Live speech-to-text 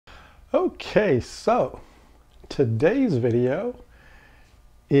Okay, so today's video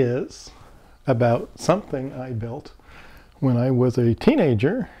is about something I built when I was a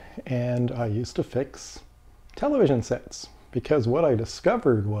teenager, and I used to fix television sets because what I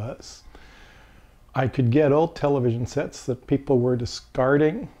discovered was I could get old television sets that people were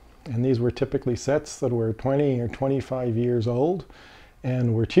discarding, and these were typically sets that were 20 or 25 years old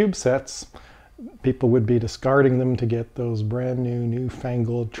and were tube sets. People would be discarding them to get those brand new,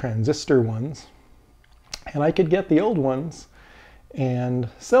 newfangled transistor ones. And I could get the old ones and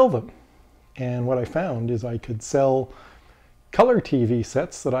sell them. And what I found is I could sell color TV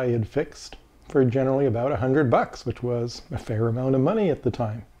sets that I had fixed for generally about $100, which was a fair amount of money at the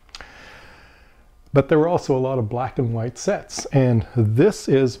time. But there were also a lot of black and white sets. And this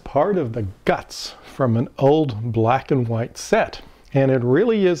is part of the guts from an old black and white set. And it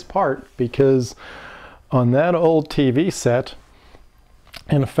really is part, because on that old TV set,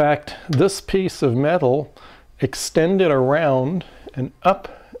 in fact, this piece of metal extended around and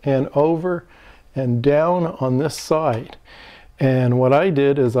up and over and down on this side. And what I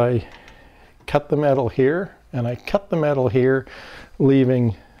did is I cut the metal here and I cut the metal here,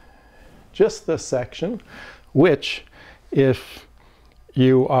 leaving just this section, which, if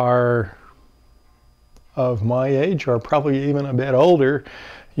you are of my age, or probably even a bit older,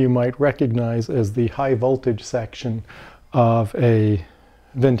 you might recognize as the high voltage section of a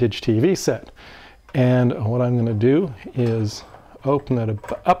vintage TV set. And what I'm going to do is open it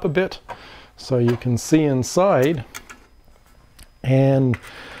up a bit so you can see inside. And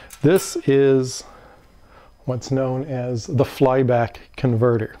this is what's known as the flyback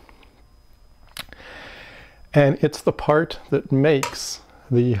converter. And it's the part that makes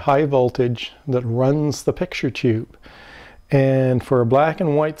the high voltage that runs the picture tube. And for a black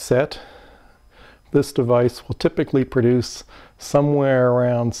and white set, this device will typically produce somewhere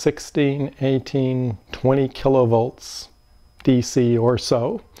around 16, 18, 20 kilovolts DC or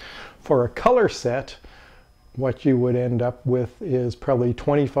so. For a color set, what you would end up with is probably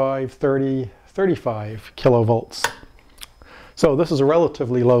 25, 30, 35 kilovolts. So this is a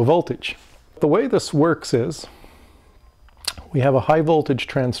relatively low voltage. The way this works is we have a high voltage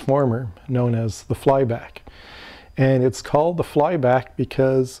transformer known as the flyback. And it's called the flyback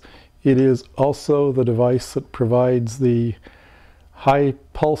because it is also the device that provides the high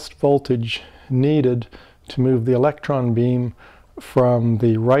pulsed voltage needed to move the electron beam from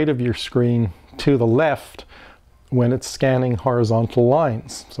the right of your screen to the left when it's scanning horizontal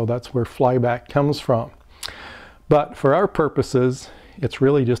lines. So that's where flyback comes from. But for our purposes, it's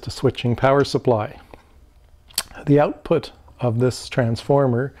really just a switching power supply. The output of this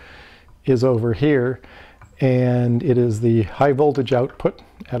transformer is over here, and it is the high voltage output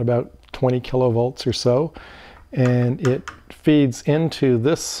at about 20 kilovolts or so, and it feeds into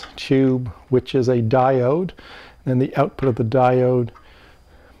this tube, which is a diode, and the output of the diode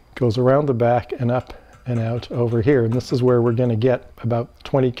goes around the back and up and out over here, and this is where we're going to get about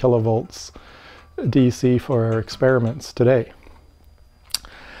 20 kilovolts DC for our experiments today.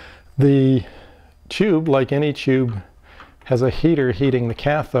 The tube, like any tube, has a heater heating the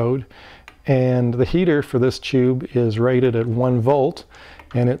cathode, and the heater for this tube is rated at 1 volt,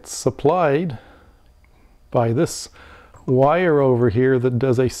 and it's supplied by this wire over here that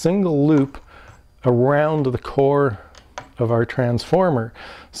does a single loop around the core of our transformer.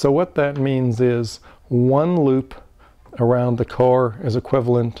 So what that means is 1 loop around the core is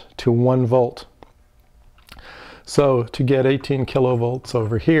equivalent to 1 volt. So to get 18 kilovolts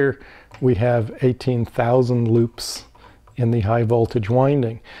over here, we have 18,000 loops in the high voltage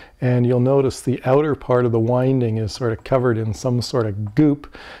winding. And you'll notice the outer part of the winding is sort of covered in some sort of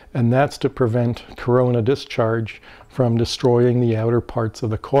goop, and that's to prevent corona discharge from destroying the outer parts of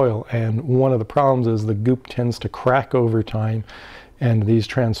the coil. And one of the problems is the goop tends to crack over time, and these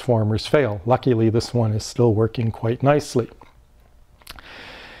transformers fail. Luckily, this one is still working quite nicely.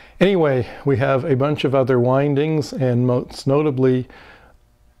 Anyway, we have a bunch of other windings, and most notably,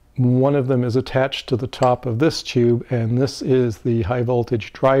 one of them is attached to the top of this tube, and this is the high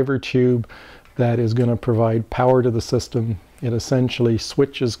voltage driver tube that is going to provide power to the system. It essentially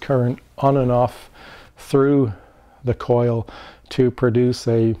switches current on and off through the coil to produce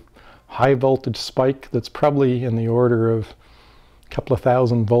a high voltage spike that's probably in the order of a couple of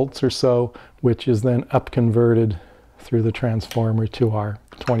thousand volts or so, which is then up converted through the transformer to our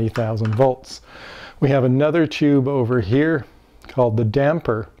 20,000 volts. We have another tube over here called the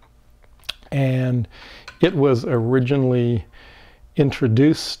damper, and it was originally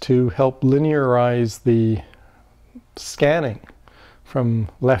introduced to help linearize the scanning from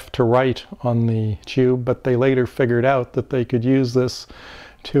left to right on the tube, but they later figured out that they could use this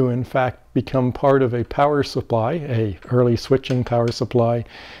to in fact become part of a power supply, a early switching power supply,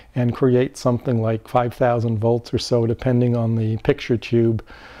 and create something like 5,000 volts or so, depending on the picture tube,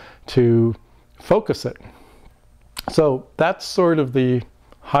 to focus it. So that's sort of the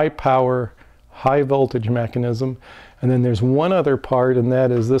high power, high voltage mechanism. And then there's one other part, and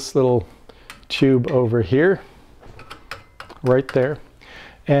that is this little tube over here, right there.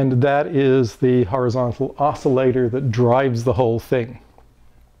 And that is the horizontal oscillator that drives the whole thing.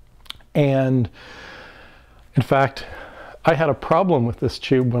 And in fact, I had a problem with this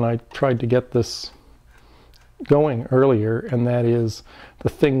tube when I tried to get this going earlier, and that is the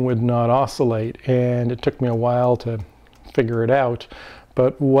thing would not oscillate, and it took me a while to figure it out.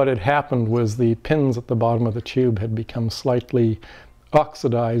 But what had happened was the pins at the bottom of the tube had become slightly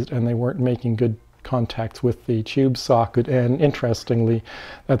oxidized, and they weren't making good contacts with the tube socket. And interestingly,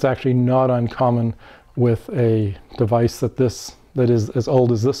 that's actually not uncommon with a device that is as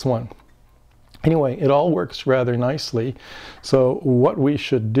old as this one. Anyway, it all works rather nicely. So what we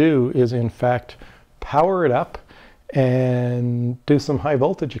should do is in fact power it up and do some high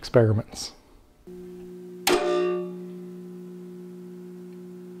voltage experiments.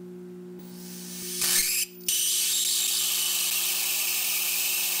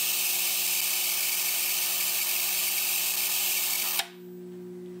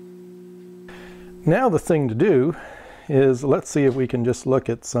 Now the thing to do is, let's see if we can just look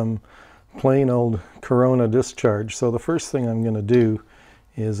at some plain old corona discharge. So the first thing I'm going to do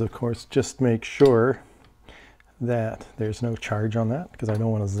is, of course, just make sure that there's no charge on that, because I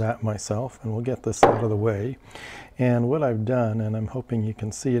don't want to zap myself, and we'll get this out of the way. And what I've done, and I'm hoping you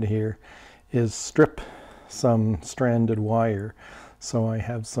can see it here, is strip some stranded wire. So I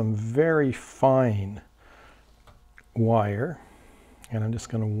have some very fine wire, and I'm just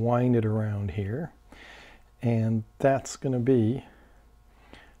going to wind it around here, and that's going to be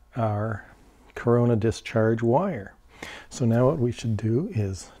our corona discharge wire. So now what we should do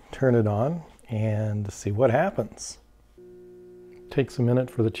is turn it on and see what happens. Takes a minute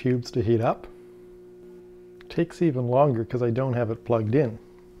for the tubes to heat up. Takes even longer because I don't have it plugged in.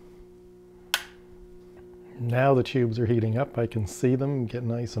 Now the tubes are heating up. I can see them get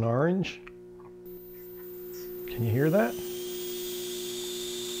nice and orange. Can you hear that?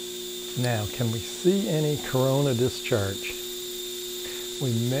 Now, can we see any corona discharge?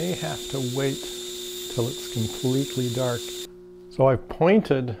 We may have to wait till it's completely dark. So I've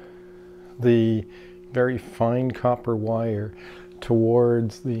pointed the very fine copper wire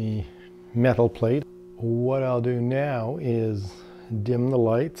towards the metal plate. What I'll do now is dim the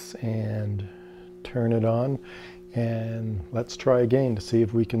lights and turn it on, and let's try again to see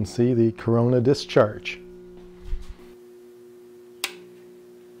if we can see the corona discharge.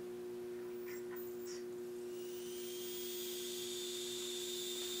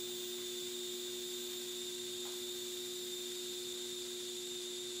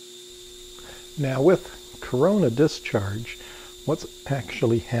 Now with corona discharge, what's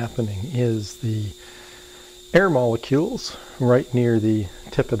actually happening is the air molecules right near the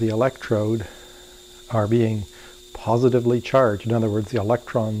tip of the electrode are being positively charged. In other words, the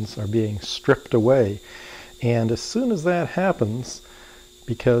electrons are being stripped away. And as soon as that happens,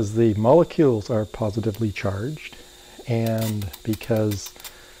 because the molecules are positively charged and because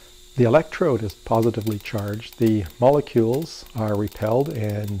the electrode is positively charged, the molecules are repelled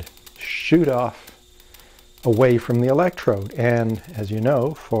and shoot off away from the electrode. And as you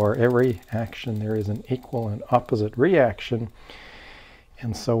know, for every action there is an equal and opposite reaction.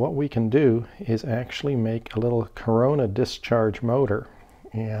 And so what we can do is actually make a little corona discharge motor.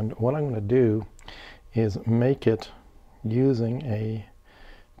 And what I'm going to do is make it using a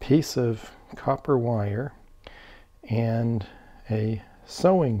piece of copper wire and a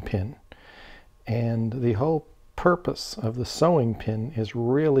sewing pin. And the whole purpose of the sewing pin is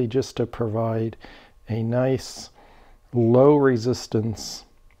really just to provide a nice low resistance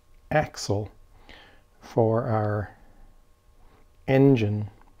axle for our engine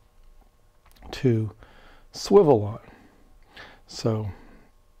to swivel on. So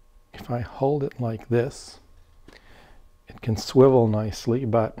if I hold it like this, it can swivel nicely,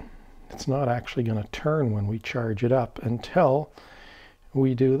 but it's not actually going to turn when we charge it up until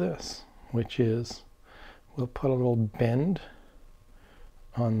we do this, which is we'll put a little bend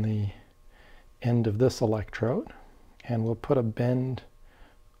on the end of this electrode, and we'll put a bend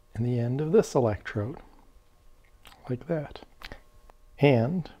in the end of this electrode, like that.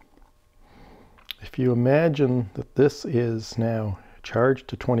 And if you imagine that this is now charged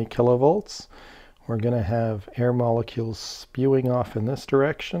to 20 kilovolts, we're going to have air molecules spewing off in this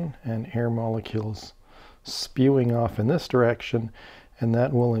direction and air molecules spewing off in this direction. and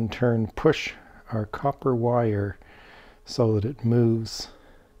that will in turn push our copper wire so that it moves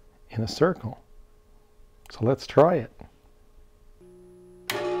in a circle. So let's try it.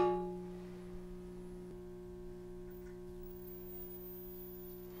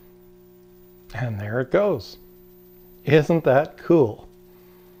 And there it goes. Isn't that cool?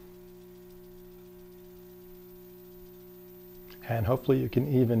 And hopefully you can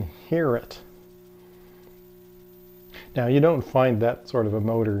even hear it. Now, you don't find that sort of a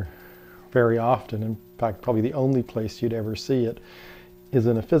motor very often. In fact, probably the only place you'd ever see it is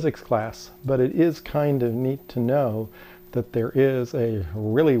in a physics class. But it is kind of neat to know that there is a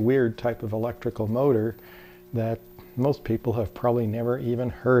really weird type of electrical motor that most people have probably never even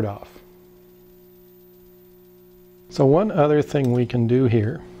heard of. So one other thing we can do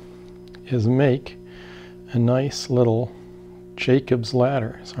here is make a nice little Jacob's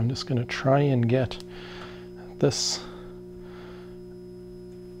ladder. So I'm just going to try and get this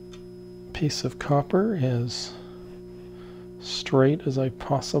piece of copper as straight as I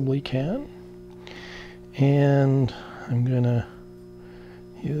possibly can. And I'm going to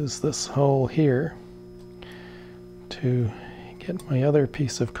use this hole here to get my other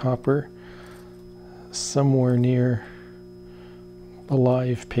piece of copper somewhere near the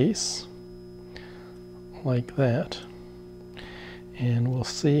live piece, like that. And we'll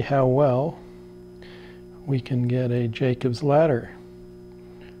see how well we can get a Jacob's ladder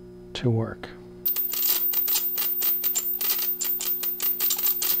to work.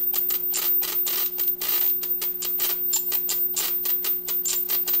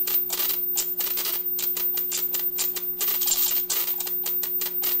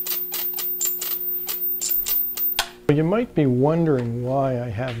 You might be wondering why I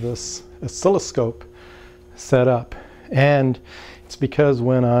have this oscilloscope set up, and it's because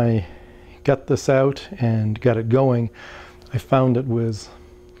when I got this out and got it going, I found it was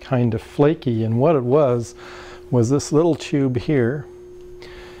kind of flaky, and what it was this little tube here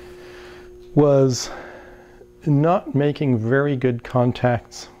was not making very good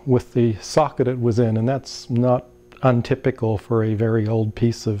contacts with the socket it was in, and that's not untypical for a very old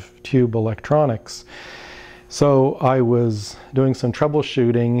piece of tube electronics. So I was doing some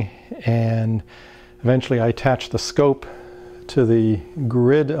troubleshooting, and eventually I attached the scope to the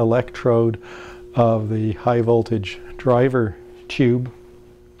grid electrode of the high voltage driver tube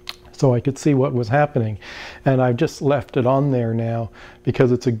so I could see what was happening. And I've just left it on there now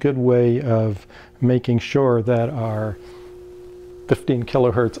because it's a good way of making sure that our 15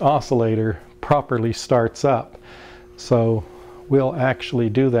 kilohertz oscillator properly starts up. So we'll actually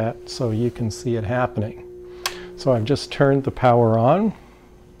do that so you can see it happening. So I've just turned the power on,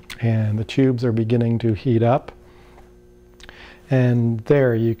 and the tubes are beginning to heat up. And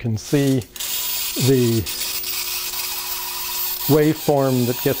there you can see the waveform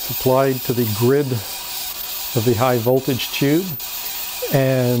that gets applied to the grid of the high voltage tube.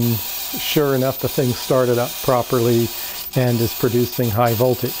 And sure enough, the thing started up properly and is producing high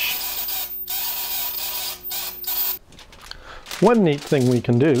voltage. One neat thing we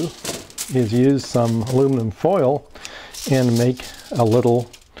can do is use some aluminum foil and make a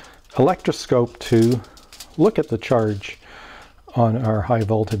little electroscope to look at the charge on our high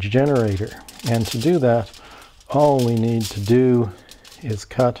voltage generator. And to do that, all we need to do is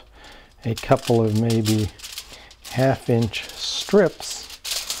cut a couple of maybe half-inch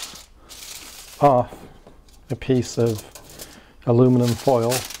strips off a piece of aluminum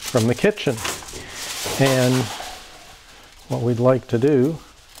foil from the kitchen. And what we'd like to do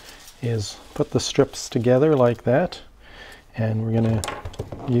is put the strips together like that, and we're going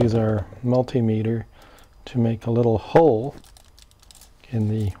to use our multimeter to make a little hole in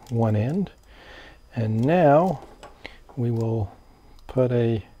the one end. And now we will put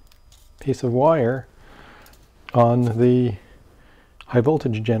a piece of wire on the high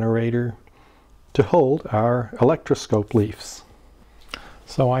voltage generator to hold our electroscope leaves.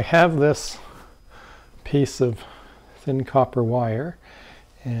 So I have this piece of thin copper wire,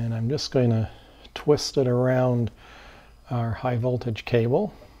 and I'm just going to twist it around our high voltage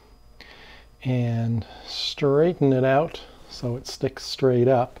cable and straighten it out so it sticks straight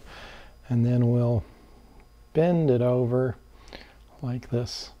up, and then we'll bend it over like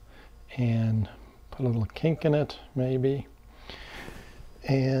this and put a little kink in it maybe.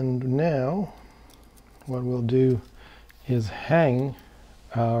 And now what we'll do is hang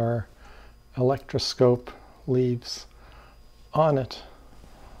our electroscope leaves on it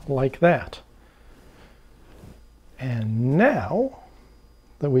like that. And now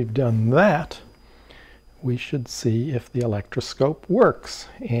that we've done that, we should see if the electroscope works.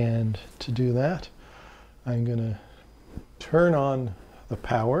 And to do that, I'm going to turn on the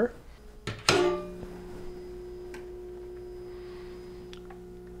power.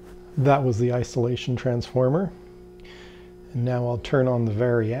 That was the isolation transformer. And now I'll turn on the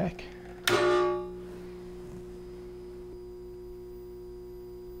variac.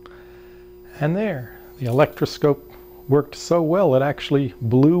 And there, the electroscope worked so well it actually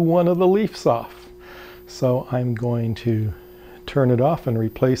blew one of the leaves off. So I'm going to turn it off and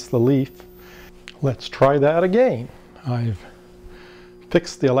replace the leaf. Let's try that again. I've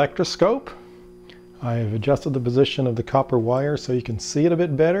fixed the electroscope. I've adjusted the position of the copper wire so you can see it a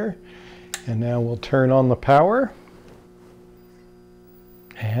bit better. And now we'll turn on the power.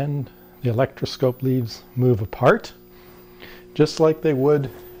 And the electroscope leaves move apart, just like they would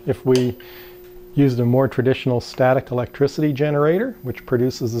if we used a more traditional static electricity generator, which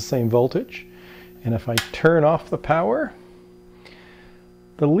produces the same voltage. And if I turn off the power,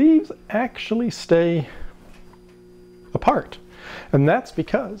 the leaves actually stay apart. And that's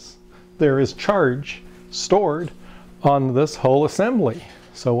because there is charge stored on this whole assembly.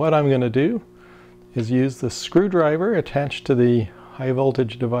 So what I'm going to do is use the screwdriver attached to the high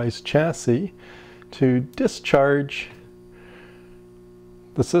voltage device chassis to discharge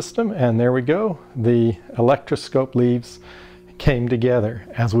the system, and there we go. The electroscope leaves came together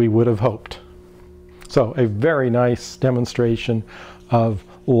as we would have hoped. So a very nice demonstration of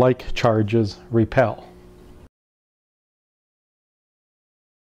like charges repel.